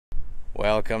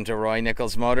Welcome to Roy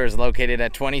Nichols Motors, located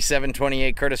at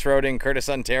 2728 Courtice Road in Courtice,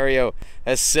 Ontario.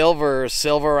 A silver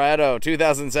Silverado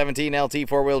 2017 LT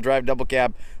four-wheel drive double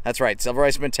cab. That's right, silver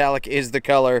ice metallic is the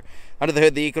color. Under the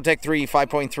hood, the Ecotec 3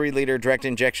 5.3 liter direct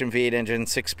injection V8 engine,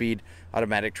 6-speed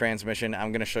automatic transmission.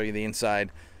 I'm going to show you the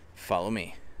inside. Follow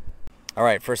me. All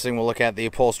right, first thing we'll look at the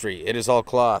upholstery. It is all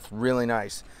cloth, really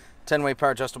nice. 10-way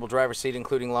power adjustable driver's seat,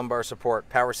 including lumbar support,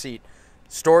 power seat.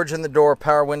 Storage in the door,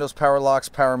 power windows, power locks,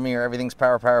 power mirror. Everything's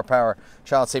power, power, power.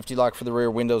 Child safety lock for the rear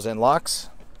windows and locks.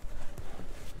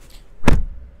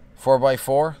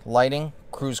 4x4, lighting,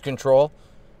 cruise control,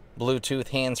 Bluetooth,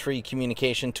 hands-free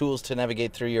communication, tools to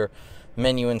navigate through your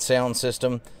menu and sound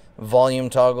system, volume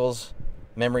toggles,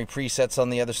 memory presets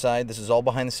on the other side. This is all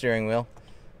behind the steering wheel.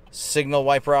 Signal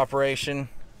wiper operation,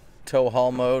 tow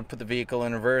haul mode, put the vehicle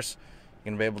in reverse.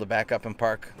 You're going to be able to back up and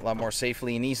park a lot more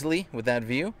safely and easily with that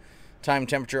view. Time,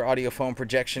 temperature, audio, phone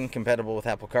projection, compatible with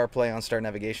Apple CarPlay, OnStar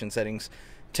navigation settings,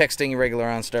 texting, regular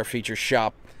OnStar feature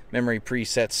shop, memory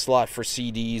presets, slot for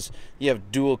CDs. You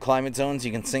have dual climate zones.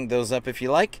 You can sync those up if you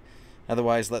like.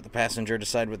 Otherwise, let the passenger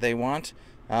decide what they want.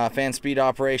 Fan speed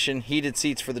operation, heated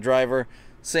seats for the driver,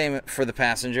 same for the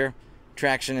passenger.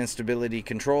 Traction and stability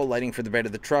control, lighting for the bed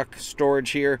of the truck,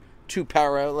 storage here, 2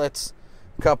 power outlets,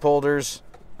 cup holders,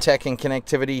 tech and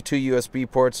connectivity, 2 USB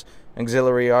ports,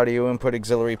 auxiliary audio input,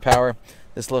 auxiliary power.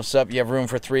 This lifts up. You have room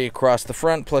for 3 across the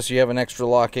front, plus you have an extra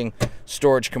locking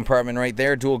storage compartment right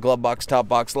there, dual glove box, top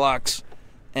box locks,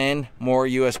 and more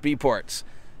USB ports.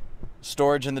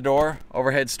 Storage in the door,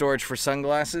 overhead storage for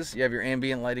sunglasses. You have your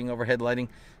ambient lighting, overhead lighting,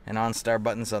 and OnStar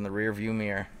buttons on the rear view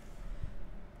mirror.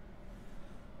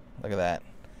 Look at that.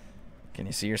 Can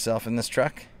you see yourself in this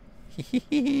truck?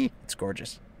 It's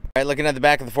gorgeous. All right, looking at the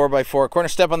back of the 4x4, corner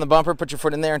step on the bumper, put your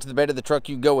foot in there into the bed of the truck,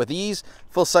 you go with ease.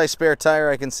 Full-size spare tire,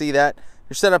 I can see that.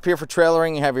 You're set up here for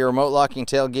trailering. You have your remote locking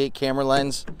tailgate, camera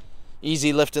lens,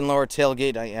 easy lift and lower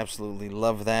tailgate. I absolutely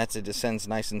love that. It descends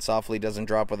nice and softly, doesn't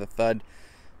drop with a thud.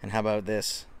 And how about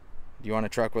this? Do you want a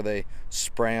truck with a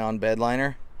spray-on bed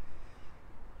liner?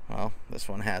 Well, this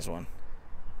one has one.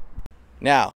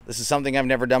 Now, this is something I've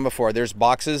never done before. There's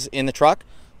boxes in the truck.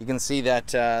 You can see that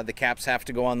the caps have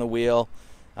to go on the wheel.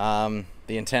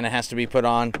 The antenna has to be put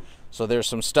on, so there's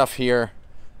some stuff here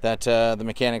that the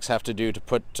mechanics have to do to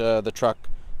put the truck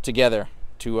together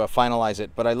to finalize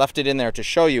it, but I left it in there to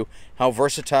show you how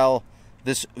versatile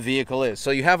this vehicle is.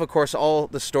 So you have, of course, all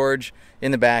the storage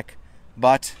in the back,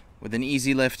 but with an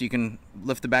easy lift you can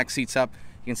lift the back seats up.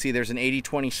 You can see there's an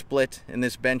 80-20 split in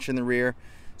this bench in the rear,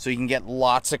 so you can get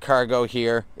lots of cargo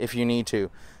here if you need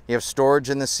to. You have storage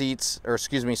in the seats, or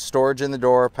excuse me, storage in the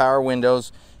door, power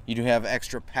windows. You do have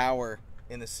extra power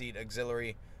in the seat,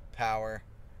 auxiliary power,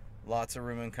 lots of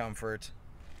room and comfort.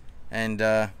 And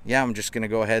yeah, I'm just going to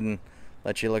go ahead and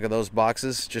let you look at those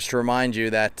boxes, just to remind you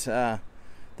that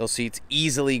those seats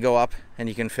easily go up and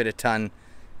you can fit a ton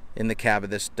in the cab of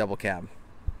this double cab.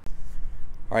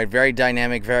 All right, very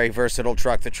dynamic, very versatile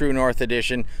truck, the True North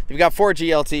Edition. You've got 4G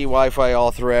LTE Wi-Fi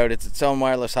all throughout. It's its own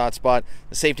wireless hotspot.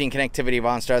 The safety and connectivity of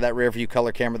OnStar, that rear view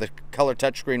color camera, the color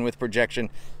touchscreen with projection,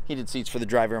 heated seats for the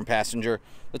driver and passenger.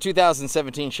 The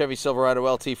 2017 Chevy Silverado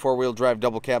LT four-wheel drive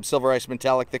double cab, silver ice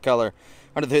metallic the color.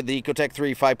 Under the hood, the Ecotec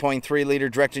 3 5.3 liter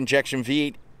direct injection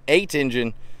V8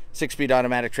 engine, 6-speed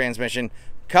automatic transmission.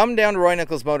 Come down to Roy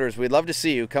Nichols Motors. We'd love to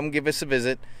see you. Come give us a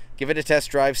visit. Give it a test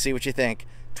drive. See what you think.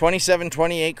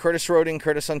 2728 Courtice Road in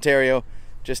Courtice, Ontario,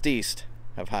 just east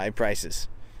of high prices.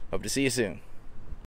 Hope to see you soon.